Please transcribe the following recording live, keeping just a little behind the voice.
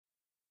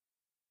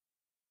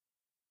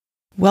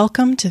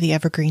Welcome to the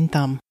Evergreen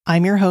Thumb.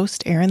 I'm your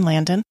host, Erin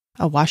Landon,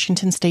 a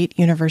Washington State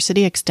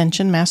University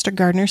Extension Master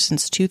Gardener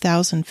since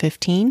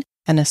 2015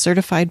 and a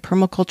certified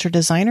permaculture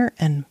designer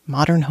and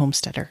modern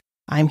homesteader.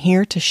 I'm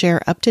here to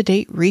share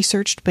up-to-date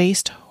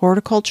research-based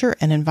horticulture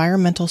and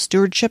environmental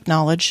stewardship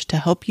knowledge to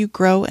help you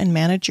grow and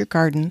manage your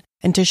garden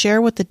and to share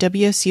what the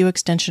WSU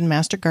Extension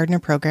Master Gardener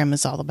program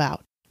is all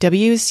about.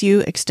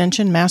 WSU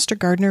Extension Master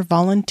Gardener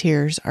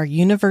volunteers are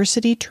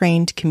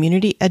university-trained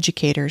community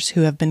educators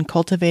who have been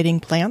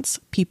cultivating plants,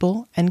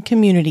 people, and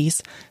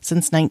communities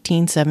since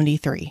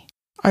 1973.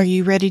 Are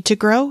you ready to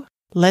grow?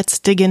 Let's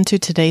dig into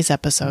today's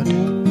episode.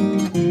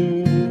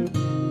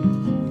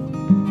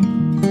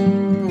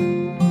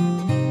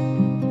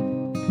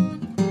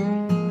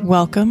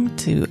 Welcome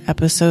to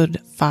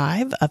episode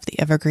 5 of the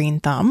Evergreen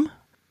Thumb.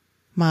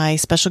 My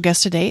special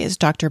guest today is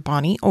Dr.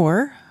 Bonnie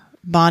Orr.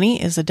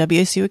 Bonnie is a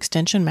WSU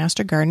Extension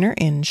Master Gardener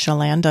in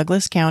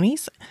Chelan-Douglas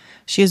counties.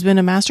 She has been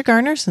a Master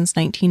Gardener since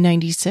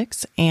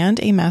 1996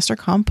 and a Master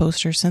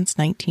Composter since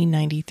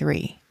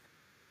 1993.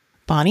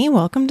 Bonnie,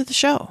 welcome to the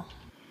show.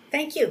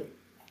 Thank you.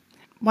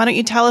 Why don't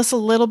you tell us a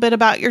little bit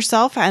about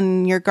yourself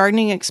and your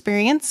gardening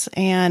experience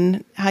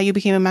and how you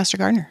became a Master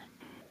Gardener?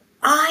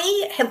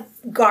 I have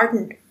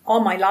gardened all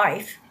my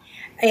life,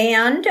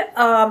 and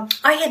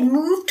I had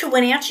moved to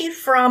Wenatchee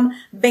from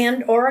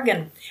Bend,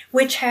 Oregon,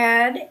 which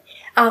had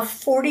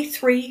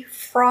 43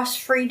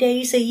 frost-free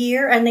days a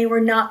year, and they were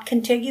not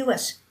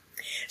contiguous.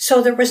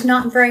 So there was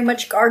not very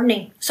much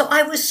gardening. So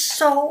I was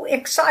so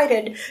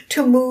excited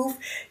to move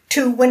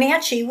to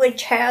Wenatchee,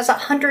 which has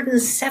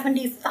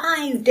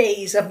 175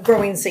 days of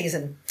growing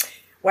season.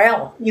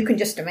 Well, you can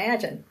just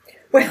imagine.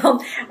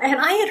 Well, and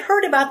I had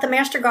heard about the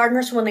Master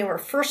Gardeners when they were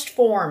first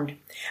formed.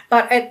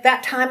 But at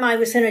that time, I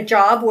was in a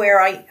job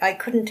where I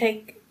couldn't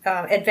take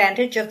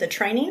advantage of the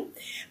training.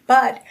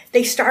 But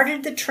they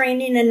started the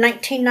training in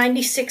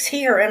 1996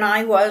 here, and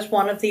I was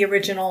one of the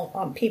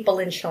original people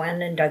in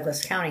Chelan and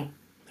Douglas County.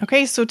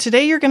 Okay, so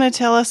today you're going to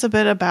tell us a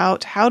bit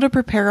about how to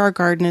prepare our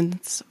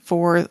gardens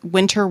for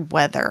winter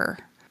weather.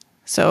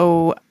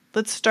 So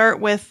let's start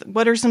with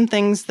what are some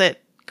things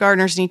that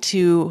gardeners need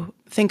to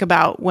think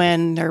about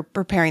when they're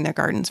preparing their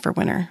gardens for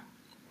winter?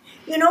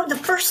 You know, the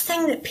first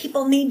thing that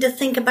people need to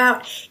think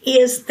about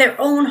is their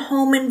own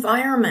home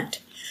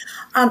environment.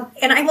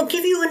 And I will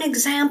give you an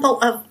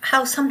example of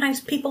how sometimes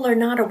people are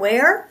not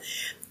aware.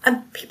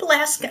 People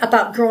ask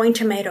about growing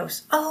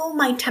tomatoes. Oh,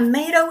 my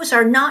tomatoes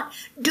are not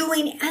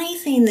doing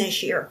anything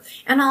this year.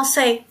 And I'll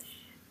say,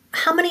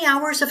 how many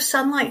hours of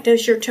sunlight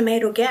does your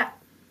tomato get?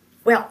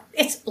 Well,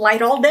 it's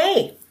light all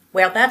day.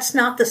 Well, that's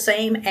not the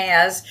same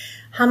as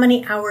how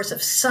many hours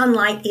of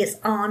sunlight is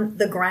on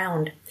the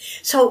ground.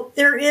 So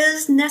there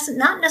is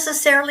not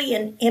necessarily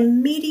an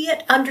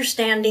immediate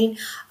understanding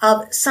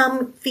of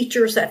some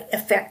features that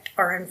affect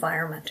our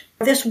environment.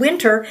 This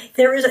winter,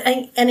 there is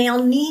an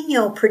El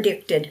Niño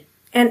predicted.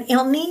 And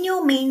El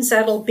Niño means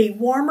that it'll be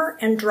warmer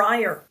and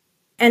drier.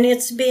 And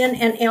it's been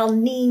an El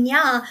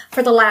Niña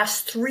for the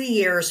last 3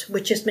 years,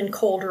 which has been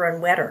colder and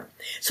wetter.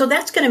 So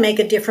that's going to make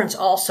a difference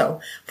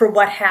also for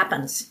what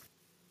happens.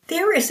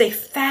 There is a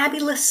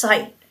fabulous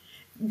site,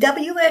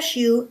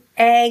 WSU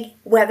Ag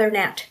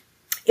WeatherNet.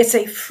 It's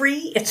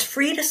free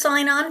to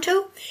sign on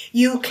to.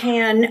 You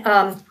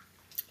can,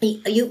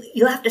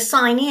 you have to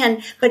sign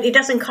in, but it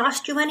doesn't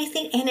cost you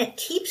anything, and it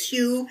keeps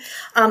you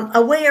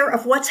aware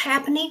of what's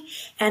happening.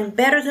 And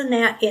better than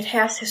that, it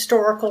has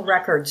historical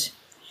records.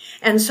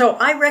 And so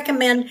I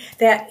recommend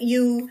that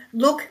you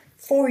look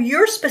for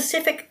your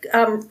specific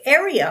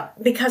area,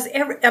 because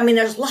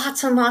there's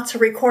lots and lots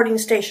of recording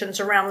stations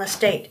around the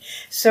state.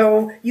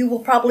 So you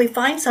will probably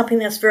find something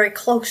that's very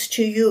close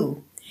to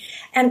you.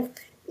 And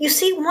you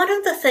see, one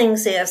of the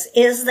things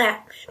is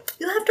that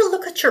you have to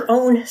look at your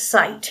own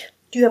site.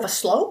 Do you have a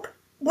slope?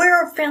 Where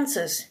are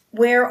fences?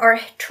 Where are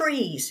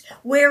trees?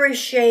 Where is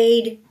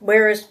shade?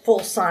 Where is full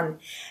sun?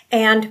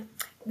 And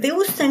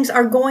those things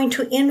are going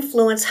to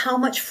influence how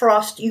much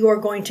frost you are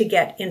going to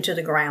get into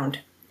the ground.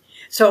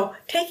 So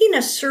taking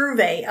a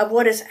survey of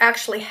what is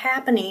actually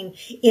happening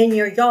in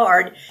your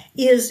yard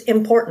is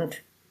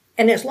important.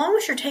 And as long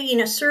as you're taking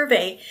a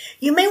survey,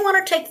 you may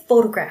want to take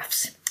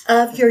photographs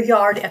of your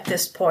yard at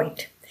this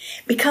point,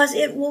 because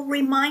it will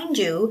remind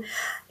you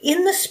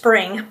in the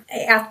spring,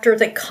 after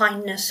the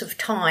kindness of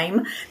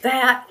time,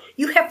 that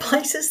you have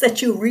places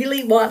that you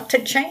really want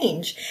to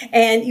change,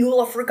 and you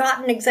will have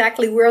forgotten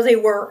exactly where they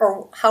were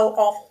or how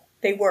awful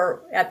they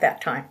were at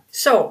that time.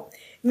 So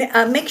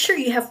make sure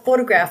you have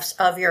photographs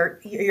of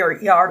your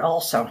yard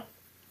also.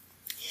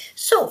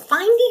 So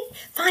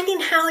finding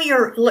how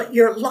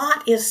your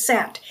lot is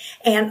set.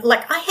 And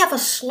like I have a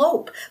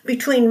slope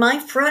between my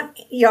front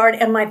yard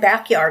and my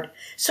backyard.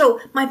 So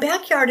my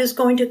backyard is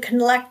going to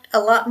collect a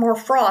lot more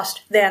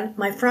frost than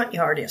my front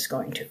yard is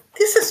going to.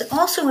 This is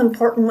also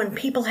important when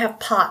people have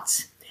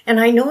pots. And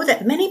I know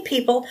that many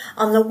people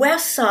on the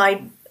west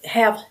side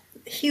have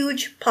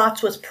huge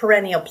pots with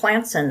perennial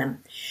plants in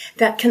them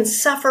that can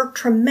suffer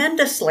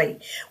tremendously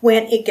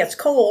when it gets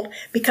cold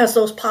because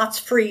those pots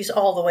freeze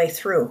all the way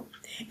through.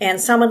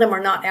 And some of them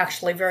are not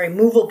actually very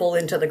movable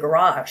into the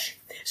garage.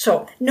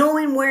 So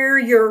knowing where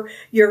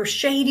your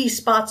shady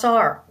spots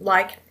are,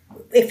 like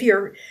if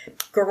your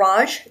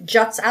garage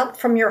juts out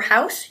from your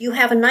house, you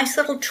have a nice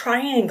little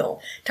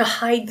triangle to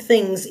hide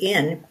things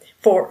in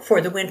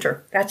for the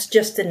winter. That's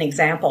just an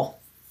example.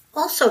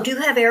 Also, do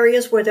you have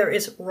areas where there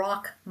is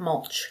rock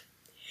mulch?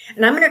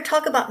 And I'm going to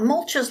talk about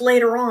mulches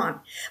later on,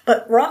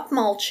 but rock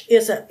mulch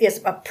is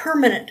a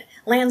permanent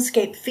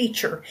landscape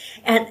feature,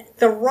 and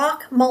the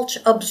rock mulch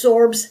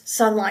absorbs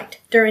sunlight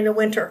during the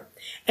winter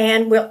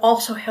and will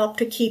also help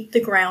to keep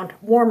the ground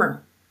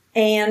warmer.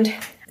 And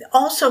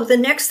also, the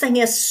next thing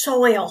is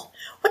soil.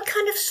 What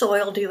kind of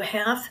soil do you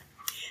have?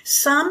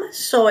 Some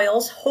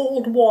soils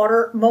hold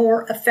water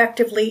more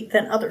effectively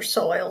than other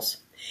soils,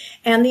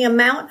 and the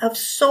amount of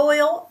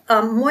soil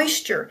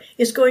moisture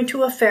is going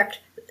to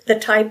affect the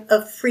type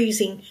of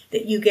freezing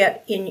that you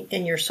get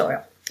in your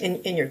soil,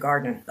 in your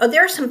garden.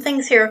 There are some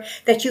things here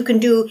that you can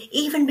do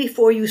even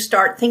before you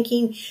start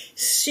thinking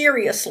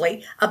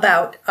seriously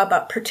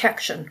about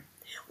protection.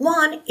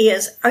 One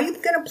is, are you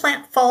going to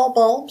plant fall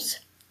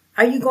bulbs?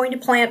 Are you going to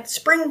plant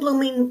spring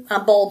blooming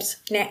bulbs,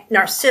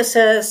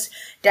 narcissus,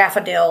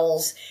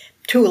 daffodils,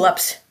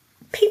 tulips?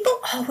 People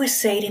always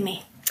say to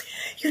me,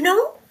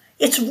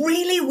 it's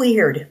really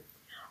weird.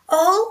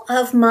 All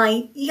of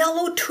my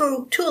yellow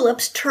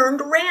tulips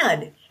turned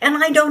red,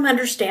 and I don't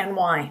understand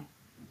why.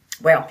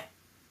 Well,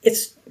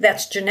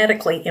 that's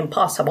genetically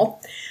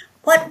impossible.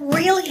 What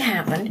really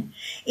happened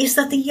is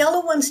that the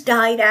yellow ones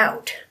died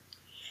out,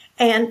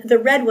 and the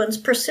red ones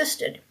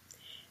persisted.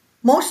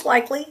 Most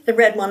likely, the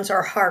red ones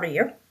are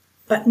hardier,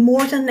 but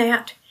more than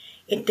that,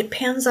 it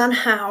depends on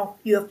how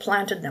you have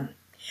planted them.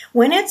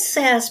 When it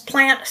says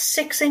plant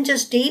 6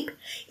 inches deep,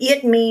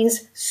 it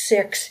means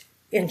 6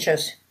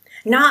 inches.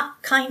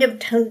 Not kind of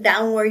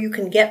down where you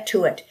can get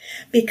to it.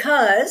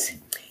 Because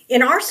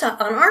on our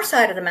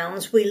side of the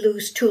mountains, we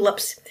lose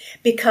tulips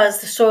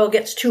because the soil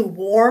gets too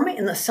warm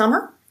in the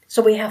summer.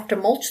 So we have to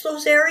mulch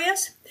those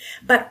areas.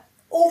 But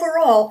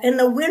overall, in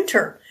the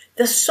winter,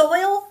 the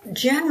soil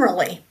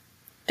generally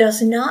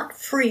does not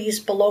freeze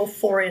below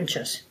 4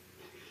 inches.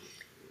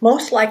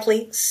 Most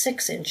likely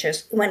 6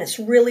 inches when it's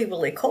really,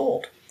 really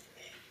cold.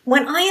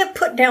 When I have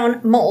put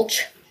down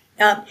mulch,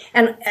 and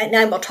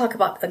I will talk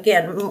about,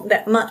 again,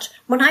 that much.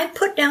 When I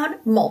put down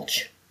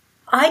mulch,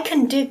 I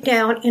can dig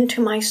down into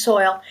my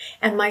soil,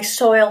 and my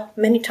soil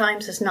many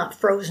times is not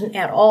frozen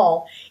at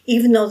all,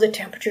 even though the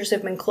temperatures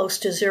have been close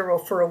to zero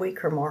for a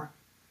week or more.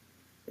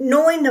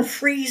 Knowing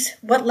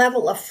what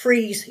level of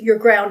freeze your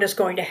ground is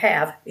going to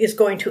have is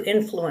going to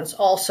influence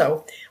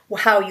also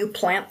how you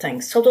plant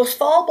things. So those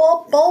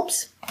fall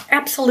bulbs,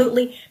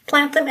 absolutely,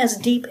 plant them as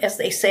deep as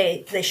they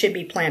say they should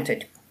be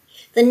planted.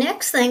 The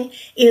next thing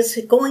is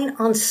going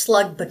on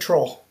slug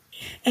patrol.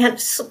 And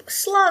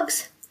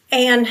slugs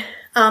and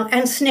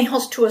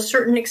snails to a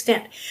certain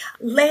extent,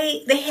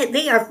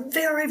 they are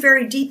very,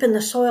 very deep in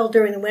the soil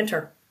during the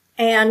winter.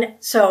 And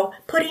so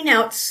putting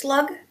out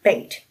slug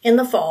bait in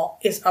the fall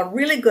is a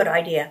really good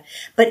idea.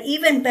 But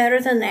even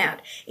better than that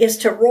is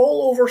to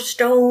roll over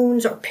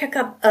stones or pick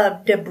up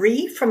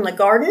debris from the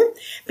garden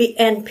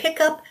and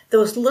pick up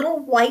those little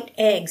white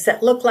eggs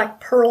that look like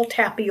pearl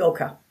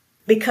tapioca.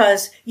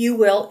 Because you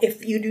will,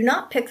 if you do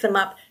not pick them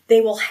up, they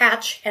will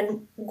hatch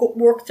and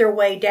work their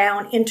way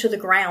down into the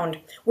ground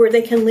where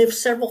they can live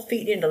several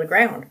feet into the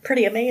ground.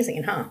 Pretty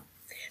amazing, huh?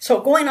 So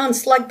going on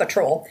slug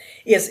patrol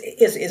is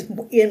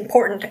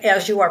important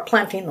as you are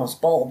planting those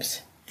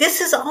bulbs.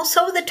 This is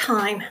also the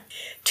time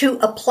to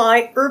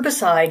apply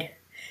herbicide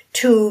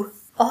to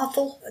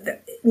awful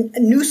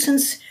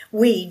nuisance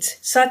weeds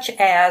such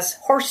as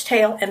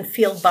horsetail and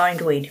field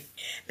bindweed,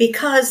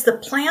 because the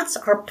plants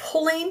are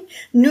pulling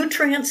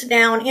nutrients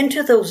down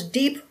into those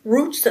deep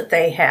roots that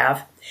they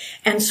have.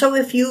 And so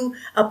if you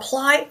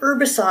apply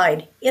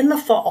herbicide in the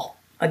fall,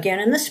 again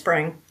in the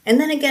spring, and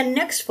then again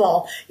next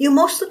fall, you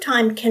most of the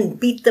time can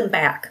beat them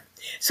back.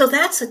 So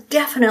that's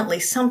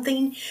definitely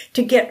something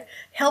to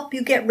help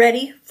you get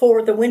ready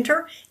for the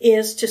winter,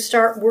 is to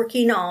start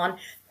working on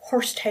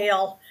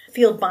horsetail,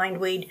 field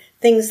bindweed,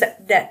 things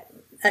that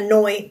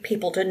annoy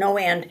people to no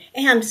end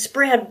and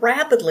spread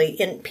rapidly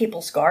in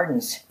people's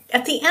gardens.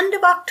 At the end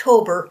of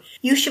October,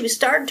 you should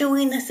start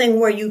doing the thing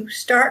where you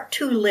start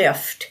to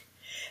lift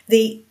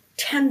the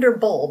tender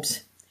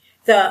bulbs,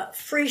 the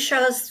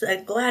freesias,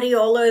 the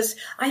gladiolas.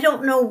 I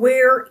don't know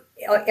where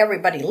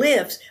everybody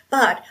lives,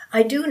 but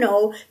I do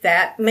know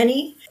that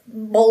many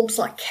bulbs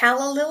like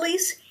calla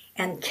lilies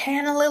and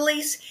canna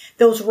lilies,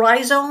 those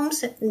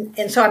rhizomes,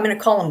 and so I'm going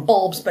to call them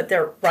bulbs, but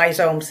they're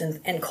rhizomes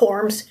and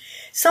corms.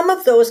 Some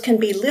of those can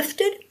be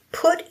lifted,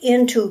 put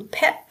into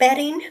pet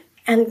bedding,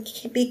 and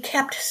be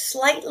kept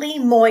slightly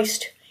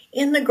moist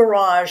in the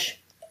garage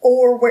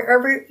or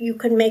wherever you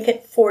can make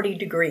it 40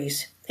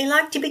 degrees. They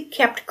like to be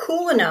kept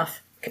cool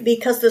enough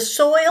because the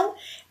soil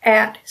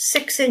at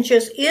 6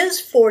 inches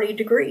is 40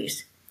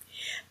 degrees.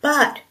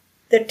 But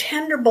the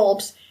tender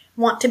bulbs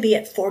want to be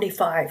at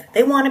 45.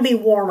 They want to be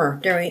warmer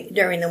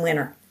during the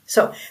winter.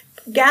 So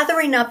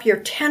gathering up your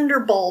tender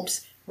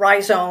bulbs,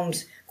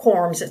 rhizomes,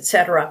 corms,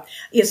 etc.,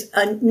 is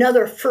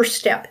another first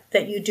step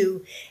that you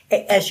do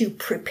as you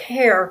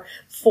prepare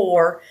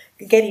for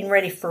getting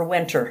ready for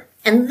winter.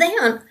 And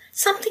then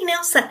something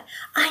else that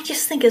I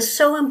just think is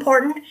so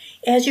important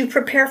as you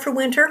prepare for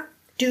winter,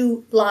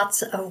 do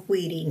lots of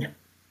weeding.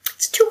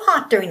 It's too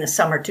hot during the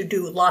summer to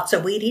do lots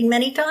of weeding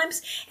many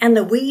times, and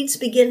the weeds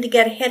begin to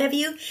get ahead of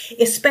you,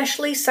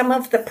 especially some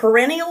of the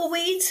perennial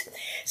weeds,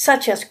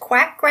 such as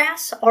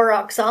quackgrass or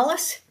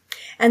oxalis.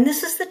 And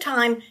this is the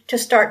time to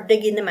start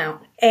digging them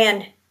out.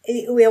 And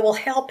it will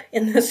help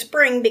in the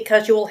spring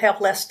because you will have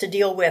less to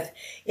deal with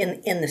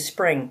in the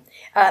spring,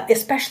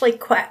 especially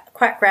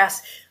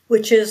quackgrass,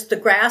 which is the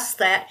grass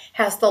that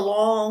has the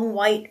long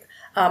white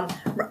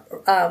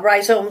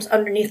rhizomes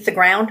underneath the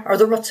ground, or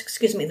the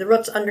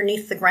roots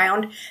underneath the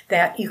ground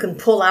that you can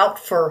pull out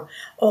for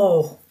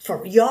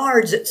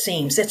yards, it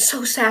seems. It's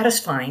so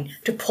satisfying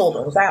to pull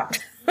those out.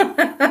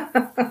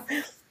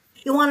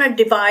 You want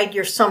to divide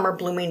your summer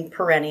blooming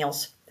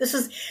perennials. This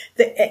is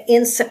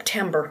in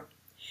September.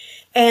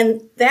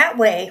 And that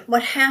way,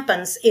 what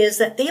happens is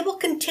that they will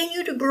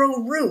continue to grow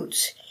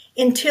roots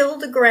until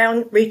the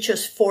ground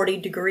reaches 40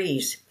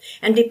 degrees.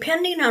 And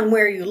depending on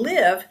where you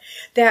live,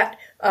 that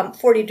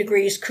 40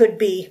 degrees could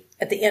be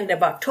at the end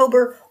of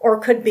October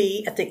or could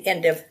be at the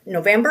end of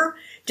November,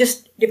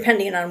 just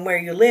depending on where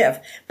you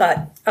live.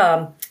 But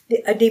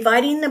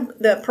dividing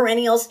the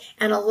perennials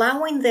and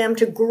allowing them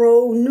to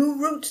grow new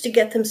roots to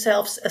get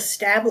themselves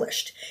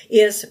established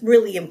is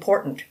really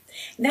important.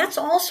 And that's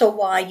also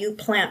why you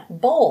plant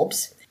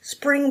bulbs,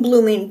 spring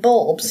blooming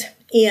bulbs,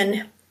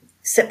 in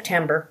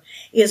September,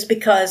 is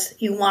because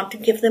you want to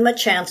give them a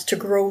chance to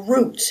grow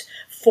roots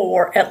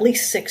for at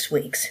least 6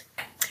 weeks.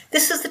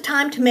 This is the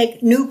time to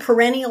make new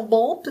perennial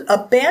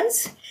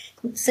beds.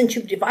 Since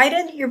you've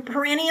divided your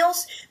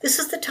perennials, this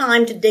is the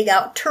time to dig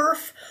out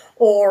turf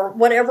or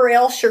whatever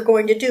else you're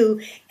going to do.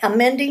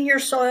 Amending your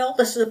soil,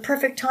 this is a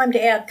perfect time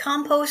to add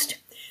compost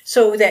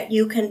so that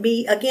you can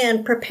be,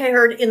 again,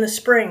 prepared in the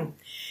spring.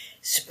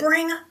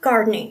 Spring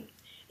gardening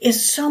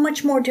is so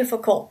much more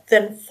difficult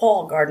than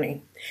fall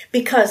gardening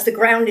because the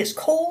ground is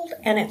cold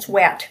and it's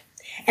wet,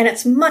 and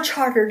it's much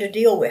harder to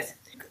deal with.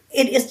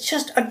 It is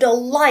just a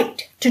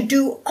delight to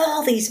do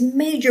all these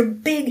major,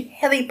 big,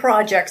 heavy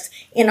projects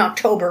in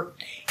October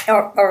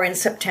or in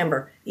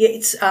September.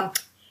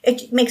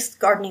 It makes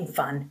gardening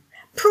fun.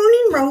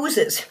 Pruning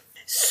roses.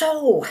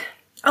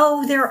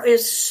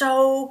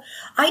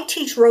 I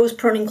teach rose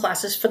pruning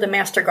classes for the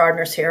master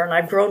gardeners here, and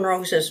I've grown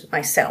roses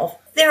myself.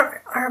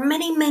 There are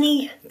many,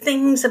 many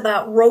things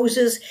about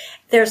roses.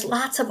 There's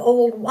lots of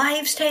old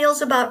wives'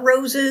 tales about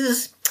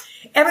roses.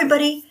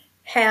 Everybody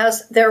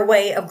has their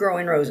way of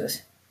growing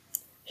roses.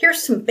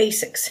 Here's some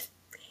basics.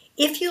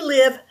 If you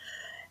live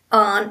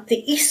on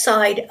the east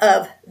side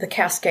of the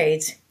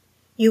Cascades,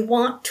 you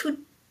want to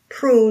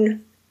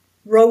prune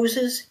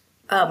roses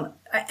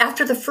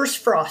after the first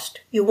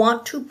frost. You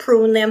want to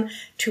prune them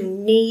to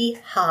knee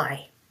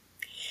high.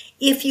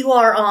 If you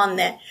are on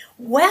the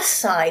west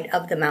side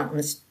of the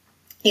mountains,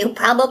 you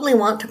probably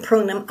want to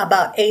prune them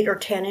about 8 or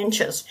 10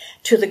 inches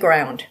to the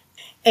ground.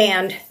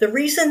 And the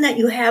reason that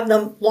you have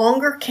them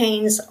longer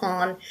canes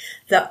on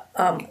the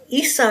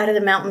east side of the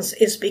mountains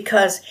is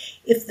because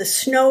if the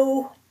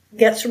snow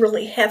gets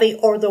really heavy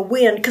or the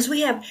wind, because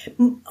we have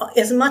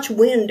as much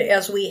wind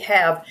as we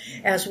have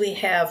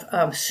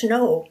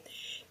snow,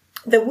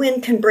 the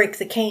wind can break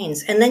the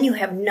canes, and then you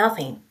have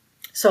nothing.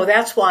 So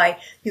that's why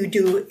you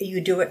do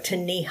it to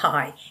knee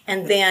high.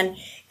 And then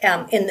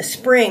in the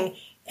spring,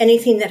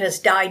 anything that has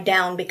died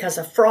down because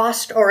of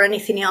frost or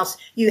anything else,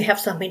 you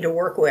have something to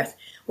work with.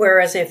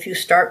 Whereas if you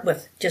start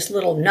with just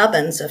little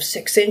nubbins of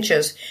 6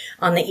 inches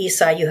on the east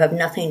side, you have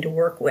nothing to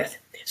work with.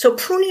 So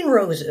pruning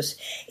roses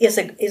is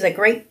a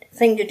great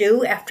thing to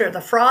do after the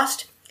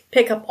frost.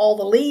 Pick up all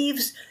the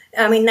leaves.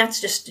 I mean,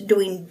 that's just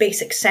doing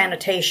basic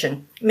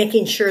sanitation,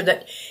 making sure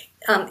that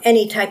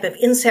any type of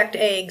insect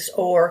eggs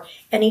or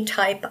any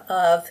type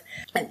of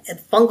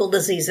fungal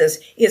diseases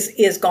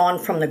is gone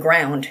from the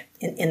ground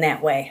in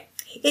that way.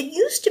 It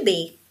used to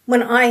be,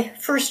 when I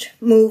first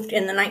moved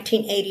in the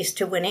 1980s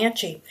to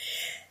Wenatchee,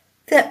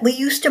 that we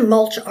used to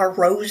mulch our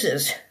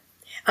roses.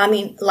 I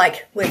mean,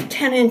 like with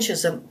 10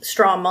 inches of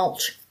straw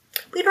mulch.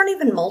 We don't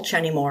even mulch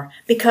anymore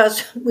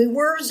because we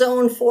were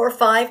zone 4 or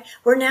 5.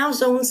 We're now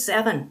zone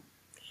 7.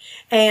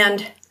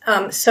 And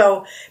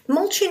so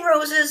mulching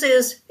roses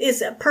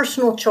is a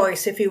personal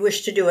choice if you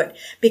wish to do it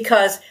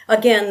because,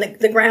 again,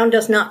 the ground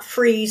does not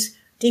freeze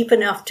deep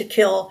enough to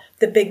kill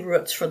the big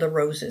roots for the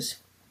roses.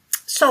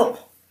 So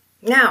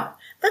now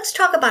let's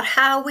talk about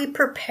how we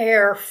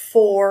prepare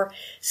for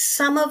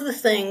some of the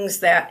things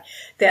that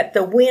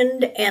the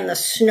wind and the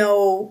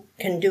snow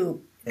can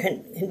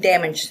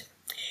damage.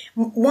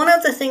 One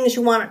of the things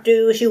you want to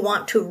do is you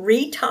want to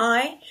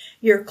retie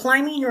your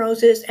climbing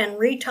roses and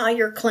retie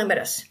your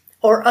clematis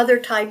or other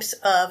types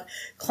of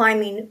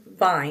climbing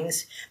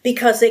vines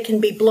because they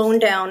can be blown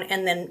down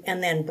and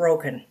then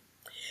broken.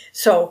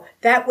 So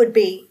that would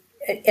be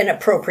an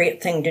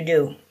appropriate thing to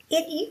do.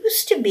 It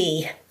used to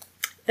be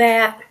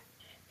that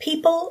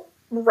people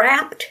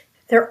wrapped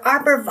their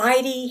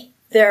arborvitae,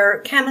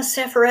 their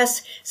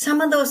chamaecyparis, some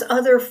of those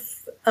other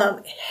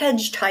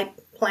hedge-type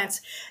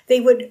plants,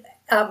 they would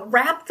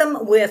wrap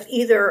them with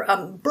either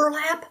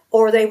burlap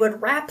or they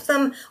would wrap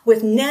them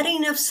with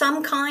netting of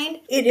some kind.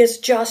 It is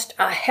just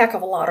a heck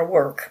of a lot of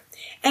work.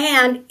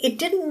 And it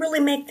didn't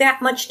really make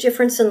that much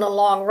difference in the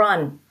long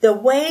run. The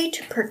way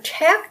to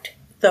protect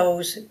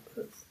those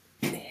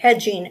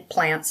hedging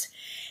plants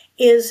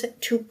is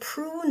to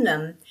prune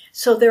them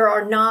so there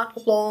are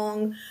not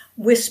long,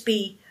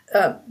 wispy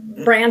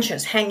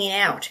branches hanging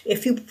out.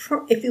 If you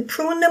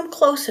prune them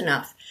close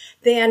enough,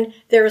 then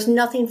there is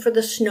nothing for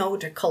the snow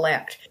to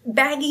collect.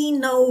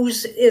 Bagging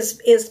those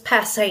is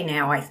passé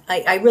now.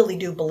 I really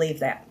do believe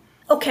that.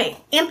 Okay,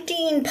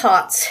 emptying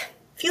pots.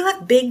 If you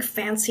have big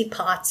fancy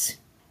pots,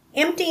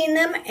 emptying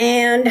them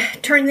and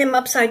turning them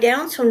upside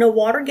down so no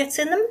water gets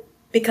in them,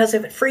 because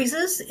if it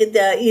freezes,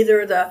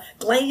 either the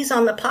glaze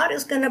on the pot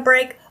is going to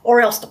break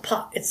or else the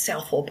pot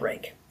itself will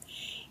break.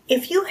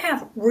 If you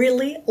have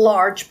really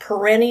large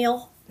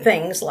perennial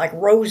things like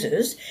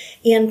roses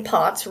in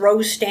pots,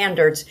 rose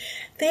standards,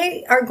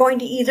 they are going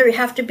to either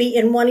have to be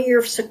in one of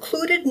your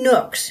secluded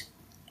nooks,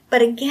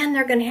 but again,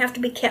 they're going to have to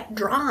be kept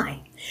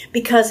dry,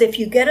 because if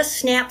you get a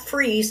snap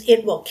freeze,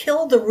 it will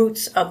kill the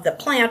roots of the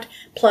plant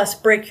plus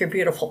break your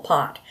beautiful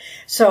pot.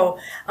 So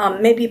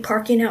maybe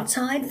parking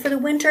outside for the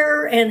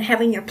winter and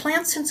having your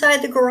plants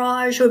inside the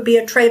garage would be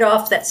a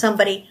trade-off that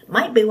somebody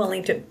might be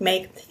willing to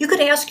make. You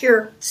could ask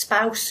your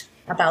spouse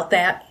about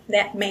that.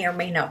 That may or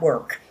may not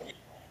work.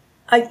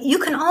 You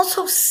can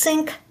also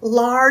sink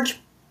large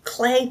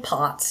clay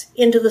pots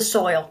into the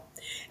soil.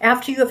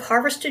 After you have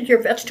harvested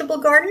your vegetable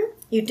garden,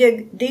 you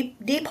dig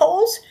deep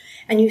holes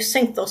and you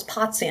sink those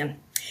pots in.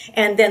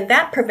 And then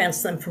that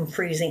prevents them from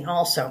freezing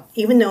also,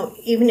 even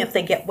if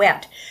they get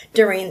wet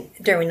during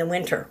the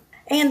winter.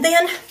 And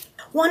then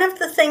one of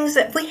the things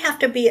that we have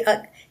to be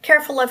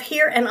careful of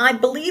here, and I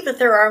believe that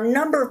there are a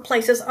number of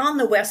places on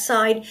the west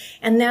side,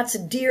 and that's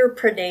deer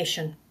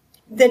predation.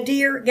 The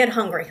deer get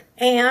hungry,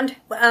 and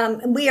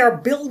we are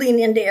building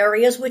into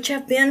areas which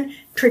have been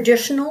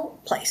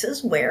traditional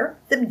places where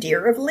the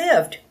deer have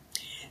lived.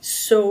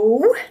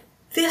 So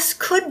this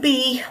could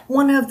be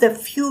one of the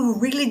few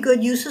really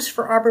good uses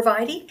for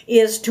arborvitae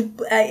is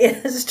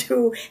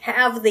to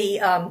have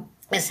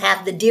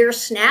the deer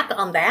snack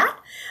on that.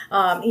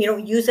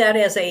 Use that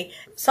as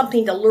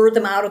something to lure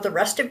them out of the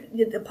rest of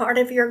the part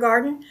of your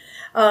garden.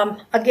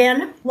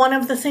 Again, one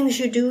of the things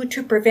you do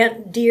to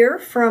prevent deer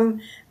from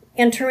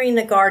entering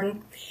the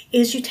garden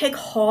is you take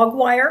hog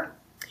wire,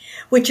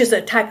 which is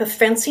a type of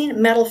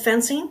fencing, metal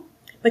fencing,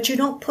 but you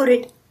don't put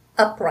it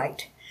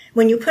upright.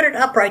 When you put it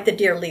upright, the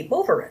deer leap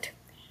over it.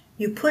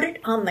 You put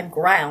it on the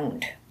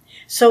ground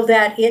so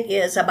that it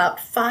is about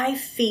 5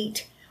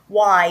 feet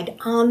wide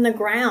on the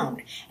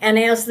ground. And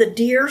as the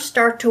deer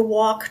start to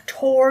walk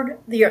toward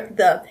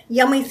the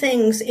yummy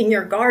things in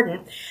your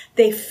garden,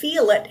 they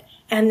feel it,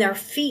 and their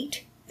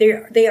feet,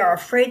 they are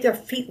afraid their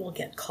feet will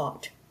get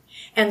caught.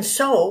 And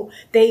so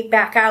they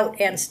back out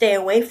and stay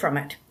away from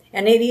it.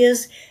 And it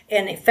is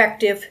an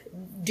effective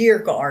deer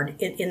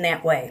guard in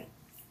that way.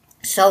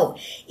 So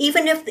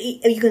even if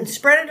you can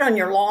spread it on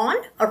your lawn,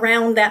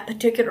 around that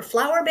particular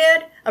flower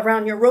bed,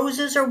 around your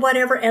roses or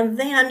whatever, and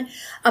then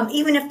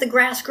even if the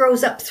grass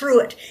grows up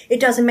through it,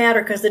 it doesn't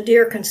matter because the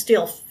deer can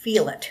still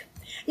feel it.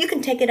 You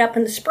can take it up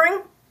in the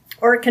spring,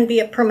 or it can be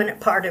a permanent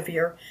part of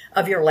your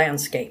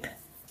landscape.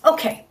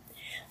 Okay,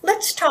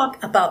 let's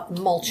talk about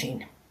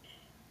mulching.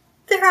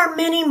 There are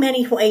many,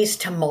 many ways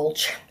to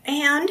mulch,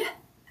 and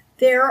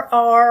there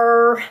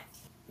are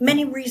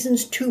many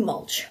reasons to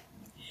mulch.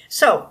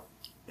 So,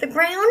 the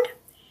ground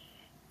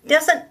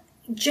doesn't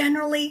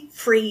generally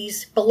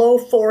freeze below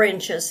 4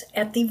 inches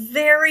at the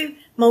very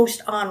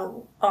most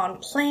on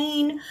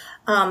plain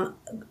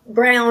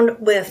ground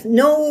with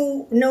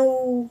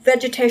no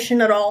vegetation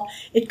at all.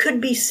 It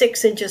could be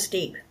 6 inches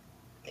deep.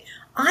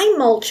 I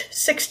mulch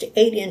 6 to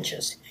 8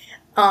 inches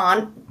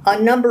on a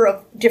number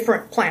of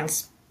different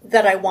plants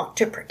that I want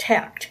to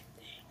protect.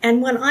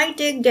 And when I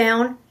dig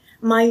down,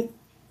 my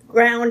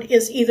ground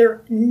is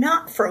either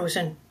not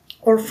frozen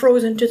or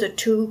frozen to the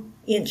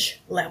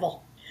 2-inch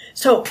level.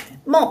 So,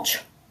 mulch.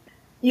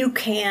 You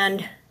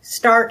can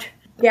start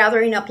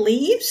gathering up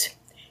leaves,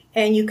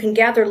 and you can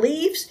gather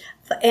leaves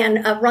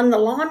and run the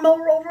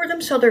lawnmower over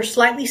them so they're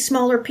slightly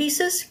smaller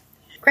pieces.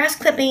 Grass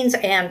clippings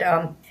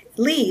and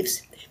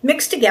leaves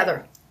mixed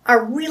together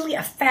are really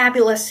a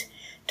fabulous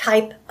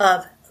type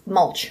of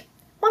mulch.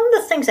 One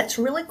of the things that's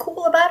really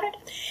cool about it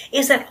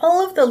is that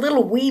all of the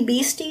little wee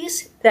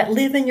beasties that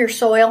live in your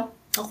soil,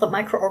 all the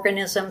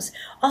microorganisms,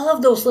 all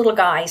of those little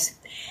guys,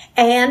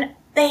 and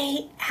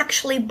they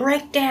actually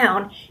break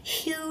down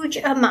huge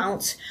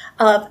amounts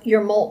of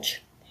your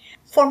mulch.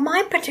 For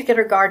my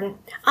particular garden,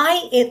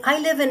 I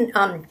live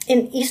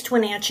in East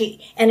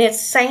Wenatchee, and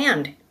it's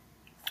sand,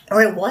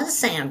 or it was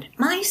sand.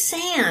 My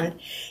sand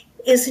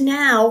is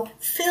now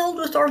filled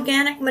with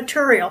organic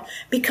material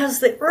because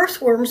the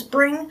earthworms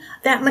bring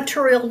that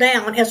material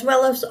down, as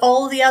well as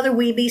all the other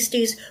wee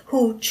beasties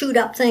who chewed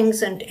up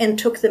things and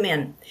took them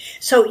in.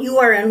 So you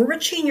are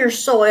enriching your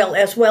soil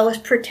as well as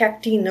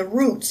protecting the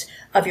roots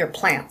of your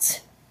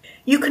plants.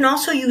 You can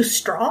also use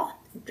straw.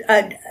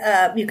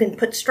 You can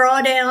put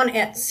straw down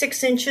at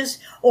 6 inches,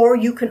 or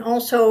you can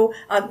also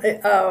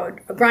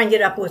grind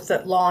it up with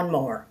the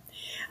lawnmower.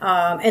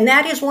 And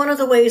that is one of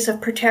the ways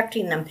of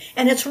protecting them.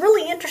 And it's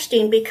really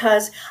interesting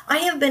because I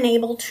have been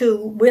able to,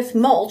 with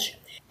mulch,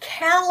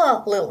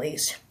 calla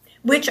lilies,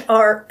 which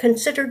are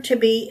considered to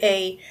be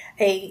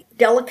a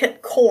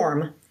delicate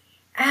corm.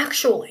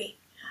 Actually,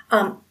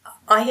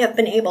 I have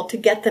been able to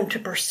get them to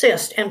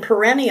persist and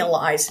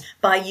perennialize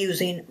by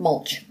using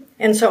mulch.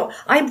 And so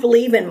I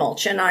believe in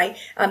mulch, and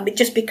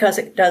just because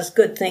it does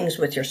good things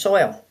with your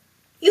soil.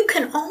 You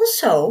can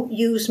also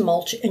use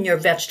mulch in your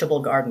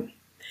vegetable garden.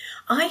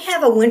 I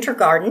have a winter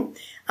garden.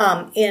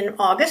 In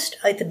August,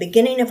 at the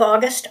beginning of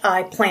August,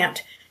 I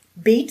plant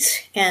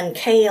beets and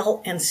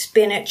kale and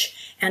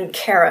spinach and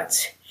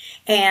carrots.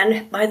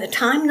 And by the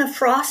time the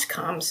frost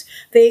comes,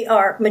 they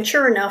are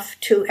mature enough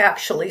to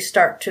actually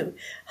start to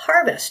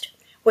harvest.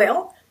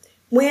 Well,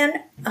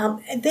 then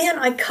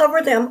I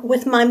cover them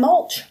with my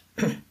mulch.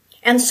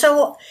 And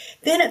so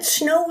then it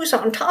snows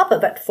on top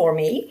of it for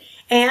me,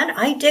 and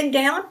I dig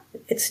down.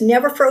 It's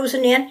never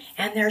frozen in,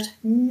 and there's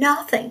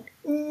nothing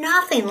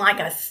like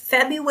a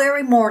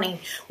February morning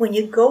when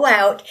you go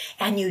out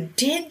and you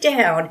dig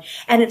down,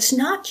 and it's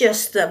not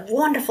just the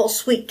wonderful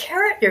sweet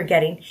carrot you're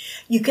getting.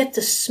 You get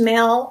the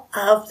smell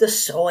of the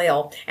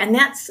soil, and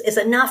that is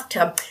enough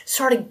to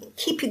sort of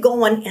keep you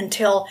going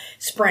until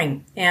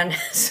spring. And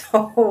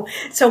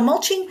so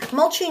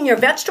mulching your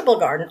vegetable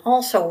garden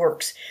also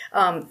works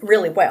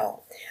really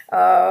well.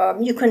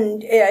 You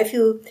can, if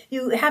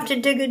you have to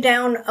dig it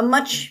down a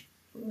much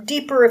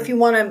deeper if you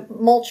want to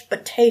mulch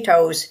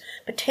potatoes.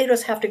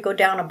 Potatoes have to go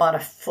down about a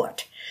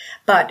foot,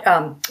 but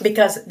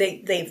because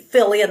they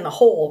fill in the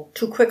hole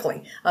too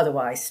quickly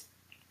otherwise.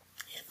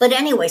 But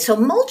anyway, so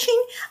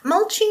mulching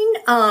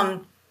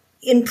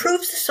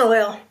improves the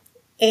soil,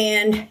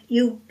 and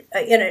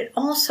it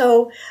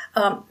also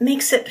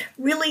makes it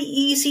really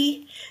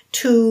easy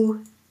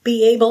to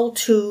be able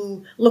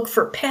to look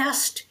for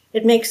pests.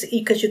 It makes it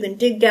because you can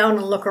dig down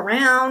and look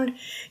around.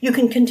 You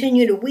can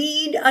continue to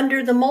weed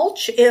under the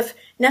mulch if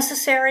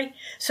necessary.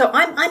 So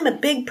I'm a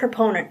big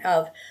proponent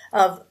of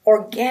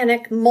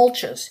organic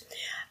mulches.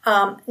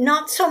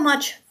 Not so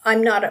much,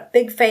 I'm not a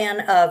big fan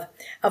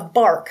of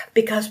bark,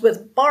 because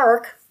with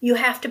bark, you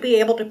have to be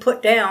able to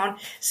put down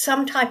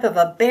some type of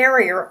a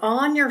barrier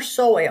on your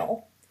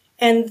soil,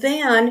 and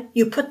then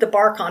you put the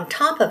bark on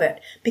top of it,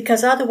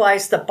 because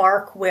otherwise the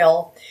bark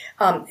will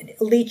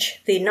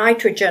leach the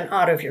nitrogen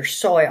out of your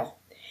soil.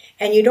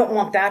 And you don't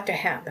want that to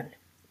happen.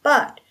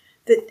 But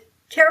the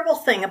terrible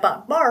thing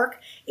about bark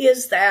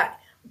is that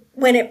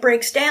when it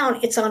breaks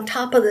down, it's on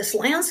top of this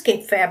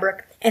landscape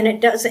fabric,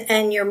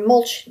 and your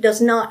mulch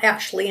does not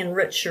actually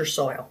enrich your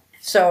soil.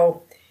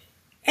 So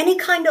any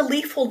kind of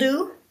leaf will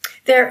do.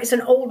 There is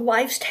an old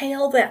wives'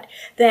 tale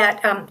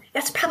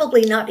that's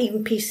probably not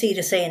even PC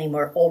to say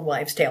anymore. Old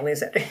wives' tale,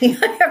 is it?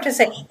 I have to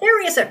say,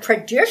 there is a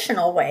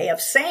traditional way of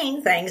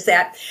saying things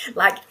that,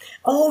 like,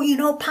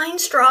 pine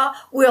straw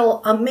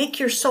will make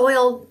your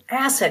soil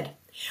acid.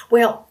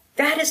 Well,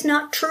 that is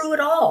not true at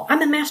all.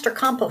 I'm a master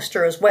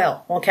composter as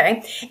well,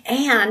 okay?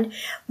 And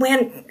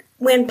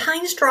when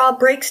pine straw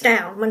breaks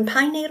down, when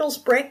pine needles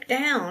break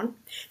down,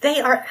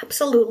 they are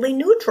absolutely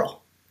neutral.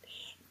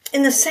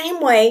 In the same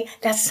way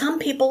that some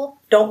people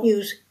don't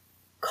use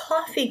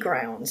coffee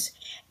grounds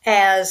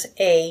as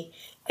a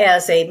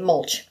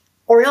mulch,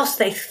 or else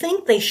they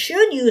think they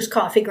should use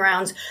coffee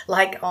grounds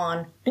like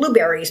on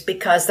blueberries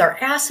because they're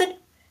acid.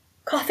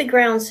 Coffee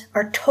grounds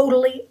are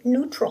totally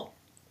neutral.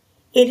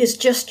 It is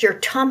just your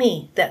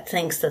tummy that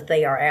thinks that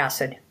they are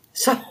acid.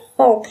 So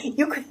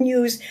you can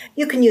use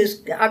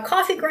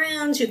coffee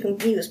grounds, you can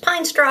use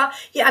pine straw.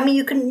 Yeah,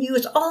 you can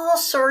use all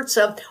sorts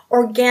of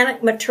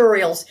organic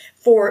materials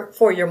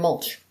for your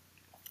mulch.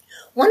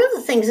 One of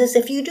the things is,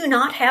 if you do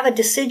not have a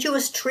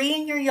deciduous tree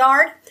in your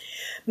yard,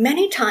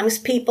 many times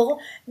people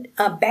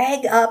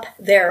bag up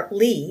their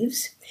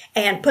leaves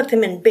and put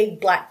them in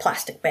big black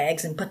plastic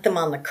bags and put them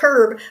on the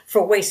curb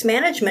for waste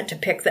management to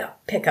pick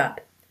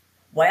up.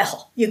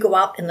 Well, you go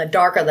out in the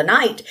dark of the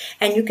night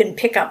and you can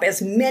pick up as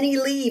many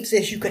leaves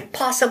as you could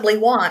possibly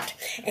want.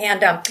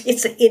 And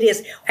it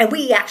is, and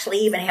we actually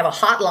even have a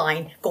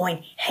hotline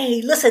going,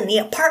 hey, listen, the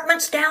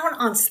apartment's down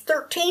on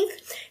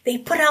 13th, they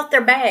put out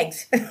their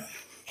bags.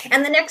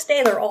 And the next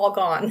day they're all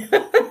gone.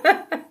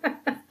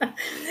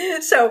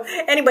 So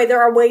anyway,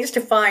 there are ways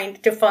to find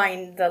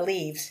the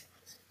leaves.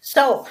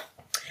 So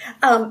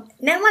now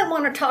I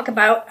want to talk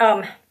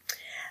about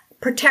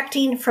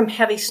protecting from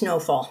heavy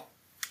snowfall.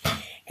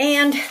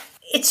 And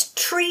it's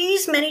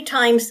trees many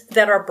times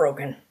that are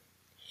broken.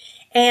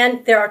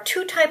 And there are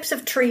two types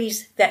of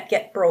trees that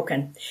get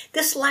broken.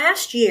 This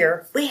last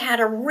year, we had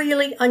a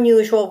really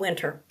unusual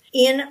winter.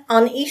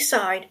 On the east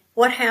side,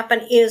 what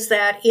happened is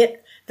that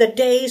the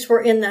days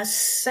were in the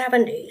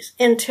 70s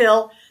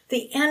until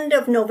the end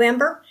of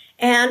November.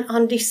 And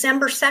on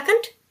December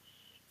 2nd,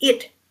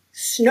 it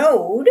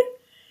snowed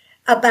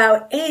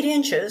about 8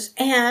 inches,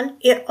 and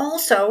it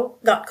also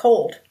got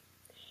cold.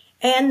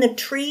 And the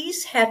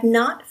trees had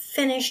not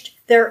finished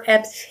their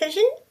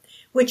abscission,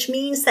 which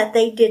means that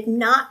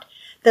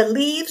the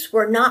leaves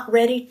were not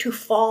ready to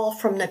fall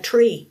from the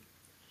tree.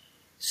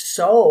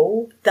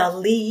 So the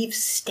leaves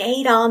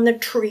stayed on the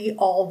tree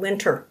all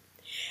winter.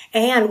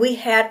 And we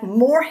had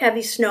more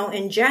heavy snow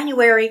in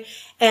January,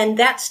 and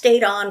that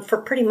stayed on for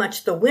pretty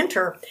much the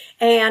winter,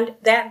 and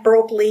that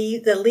broke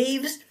the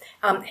leaves,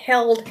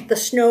 held the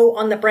snow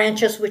on the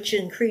branches, which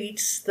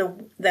increased the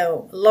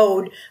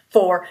load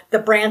for the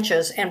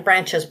branches, and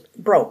branches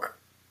broke.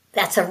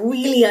 That's a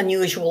really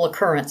unusual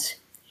occurrence.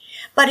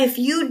 But if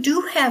you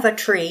do have a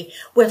tree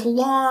with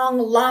long,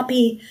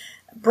 loppy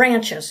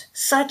branches,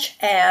 such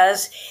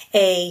as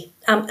a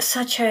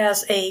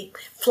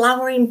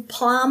flowering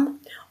plum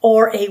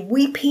or a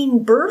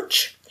weeping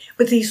birch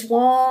with these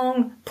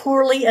long,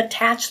 poorly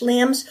attached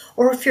limbs,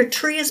 or if your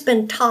tree has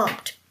been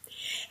topped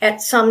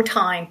at some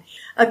time,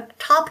 a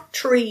top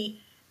tree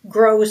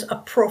grows a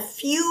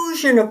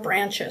profusion of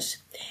branches,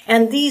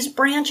 and these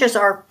branches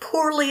are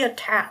poorly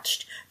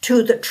attached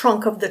to the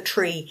trunk of the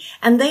tree,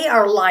 and they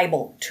are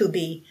liable to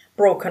be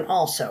broken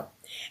also.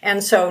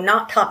 And so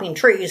not topping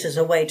trees is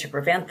a way to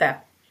prevent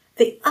that.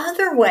 The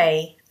other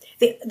way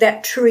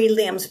that tree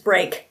limbs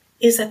break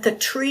is that the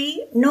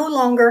tree no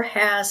longer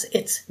has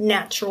its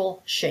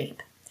natural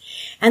shape.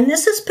 And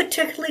this is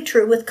particularly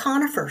true with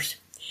conifers.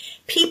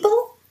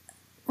 People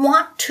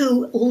want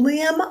to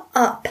limb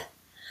up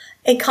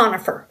a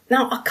conifer.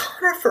 Now, a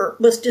conifer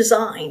was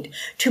designed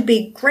to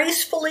be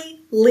gracefully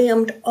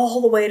limbed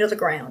all the way to the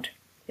ground.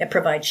 It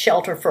provides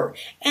shelter for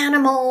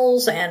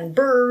animals and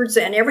birds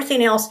and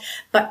everything else,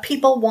 but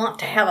people want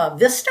to have a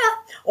vista,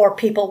 or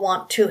people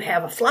want to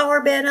have a flower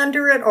bed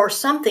under it or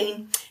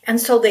something, and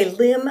so they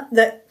limb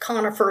the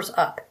conifers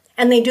up.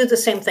 And they do the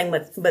same thing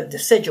with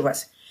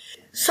deciduous.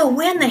 So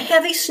when the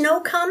heavy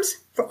snow comes,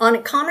 on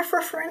a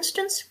conifer, for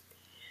instance,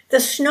 the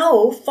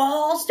snow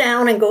falls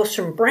down and goes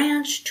from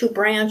branch to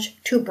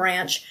branch to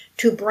branch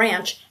to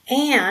branch,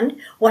 and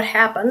what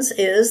happens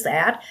is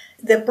that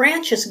the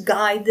branches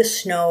guide the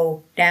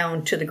snow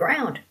down to the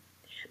ground.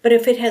 But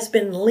if it has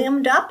been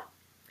limbed up,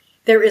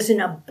 there is an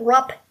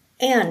abrupt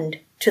end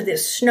to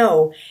this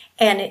snow,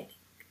 and it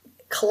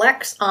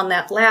collects on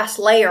that last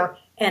layer,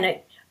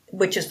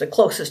 which is the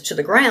closest to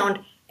the ground,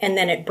 and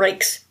then it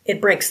breaks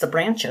the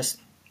branches.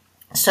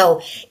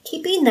 So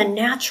keeping the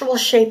natural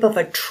shape of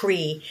a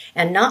tree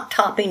and not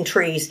topping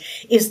trees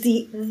is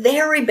the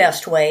very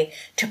best way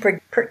to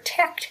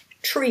protect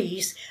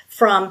trees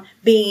from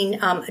being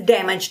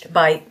damaged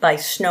by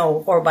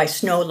snow or by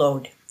snow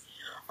load.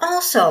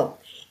 Also,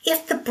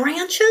 if the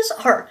branches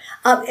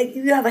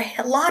you have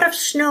a lot of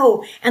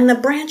snow and the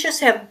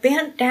branches have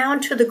bent down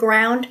to the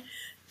ground,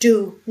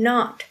 do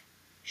not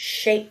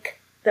shake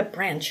the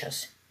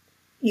branches.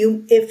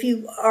 If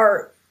you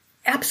are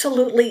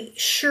absolutely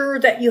sure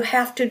that you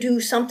have to do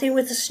something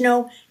with the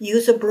snow,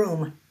 use a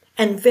broom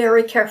and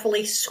very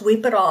carefully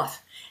sweep it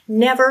off.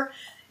 Never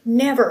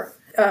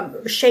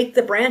shake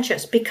the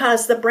branches,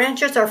 because the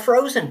branches are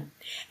frozen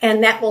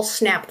and that will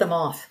snap them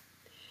off.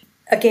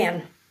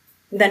 Again,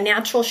 the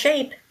natural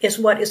shape is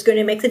what is going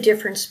to make the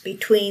difference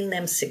between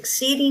them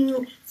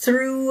succeeding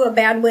through a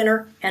bad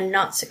winter and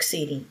not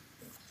succeeding.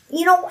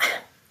 You know,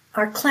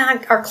 our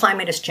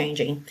climate is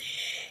changing.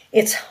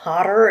 It's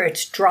hotter,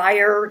 it's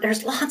drier,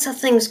 there's lots of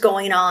things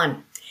going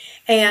on.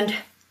 And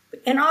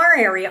in our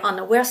area on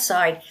the west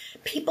side,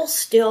 people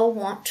still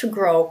want to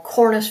grow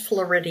Cornus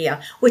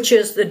floridea, which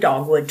is the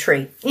dogwood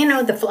tree. You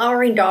know, the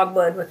flowering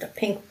dogwood with the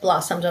pink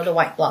blossoms or the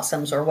white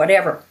blossoms or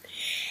whatever.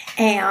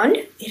 And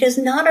it is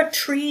not a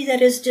tree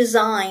that is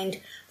designed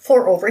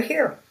for over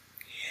here.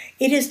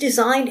 It is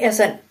designed as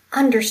an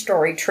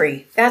understory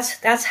tree.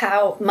 That's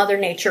how Mother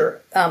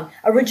Nature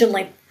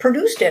originally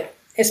produced it,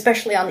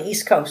 especially on the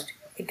East Coast,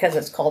 because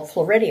it's called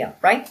Floridea,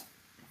 right?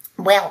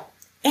 Well,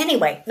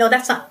 anyway, no,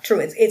 that's not true.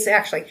 It's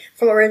actually,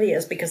 Floridea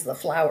is because of the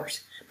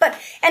flowers. But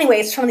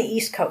anyway, it's from the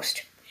East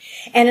Coast,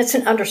 and it's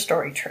an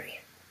understory tree.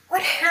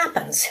 What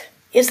happens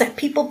is that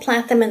people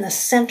plant them in the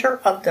center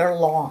of their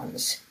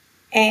lawns,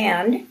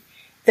 and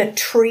the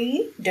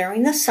tree,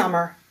 during the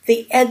summer,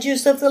 the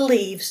edges of the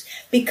leaves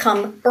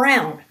become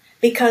brown,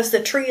 because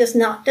the tree is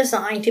not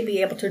designed to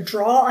be able to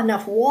draw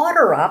enough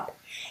water up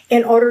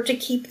in order to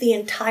keep the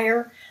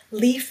entire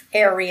leaf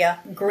area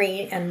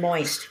green and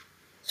moist.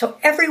 So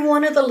every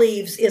one of the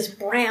leaves is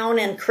brown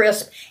and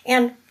crisp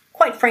and,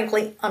 quite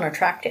frankly,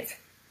 unattractive.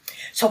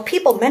 So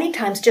people many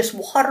times just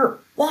water.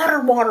 We want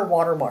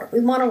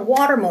to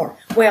water more.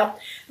 Well,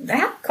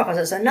 that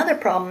causes another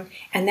problem,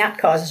 and that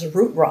causes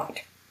root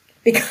rot,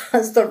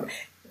 because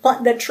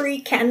the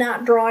tree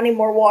cannot draw any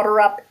more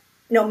water up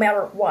no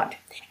matter what.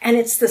 And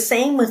it's the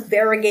same with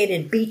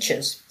variegated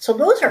beeches. So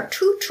those are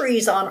two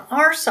trees on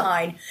our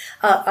side,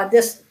 on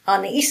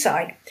the east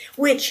side,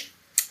 which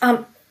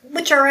are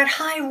at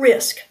high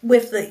risk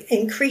with the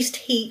increased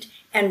heat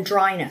and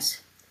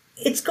dryness.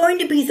 it's going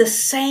to be the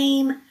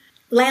same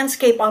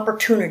landscape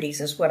opportunities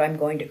is what I'm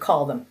going to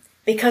call them.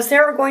 Because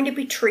there are going to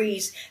be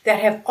trees that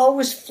have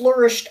always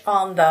flourished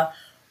on the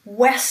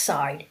west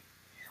side,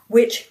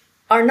 which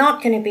are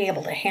not going to be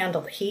able to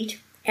handle the heat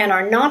and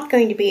are not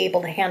going to be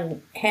able to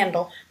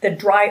handle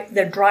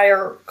the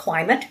drier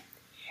climate.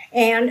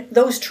 And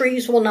those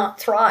trees will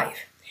not thrive.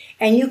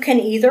 And you can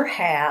either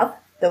have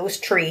those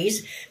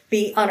trees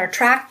be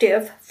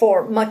unattractive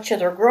for much of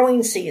their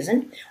growing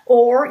season,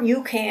 or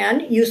you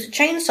can use a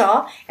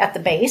chainsaw at the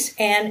base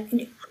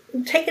and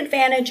take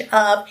advantage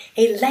of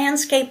a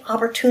landscape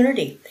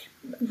opportunity.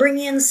 Bring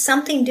in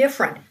something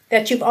different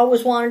that you've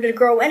always wanted to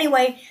grow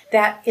anyway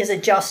that is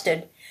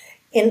adjusted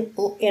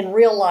in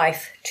real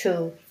life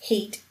to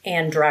heat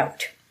and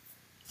drought.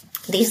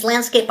 These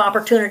landscape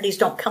opportunities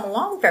don't come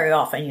along very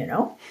often, you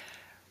know.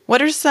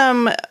 What are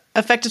some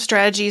effective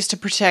strategies to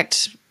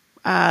protect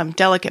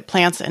delicate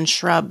plants and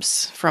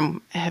shrubs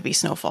from heavy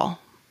snowfall?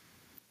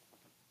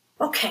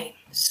 Okay,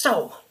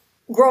 so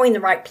growing the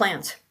right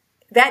plants.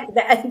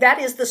 That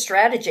is the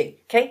strategy.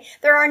 Okay,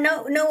 there are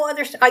no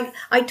others.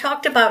 I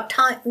talked about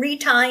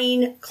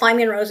retying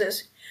climbing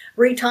roses,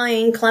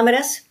 retying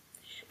clematis,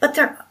 but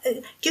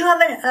do you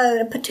have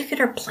a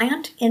particular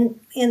plant in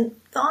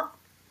thought?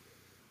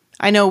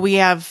 I know we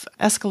have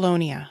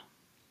Escallonia.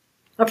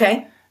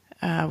 Okay,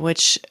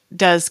 which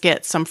does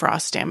get some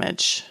frost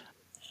damage.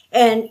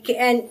 And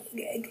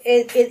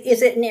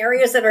is it in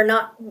areas that are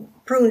not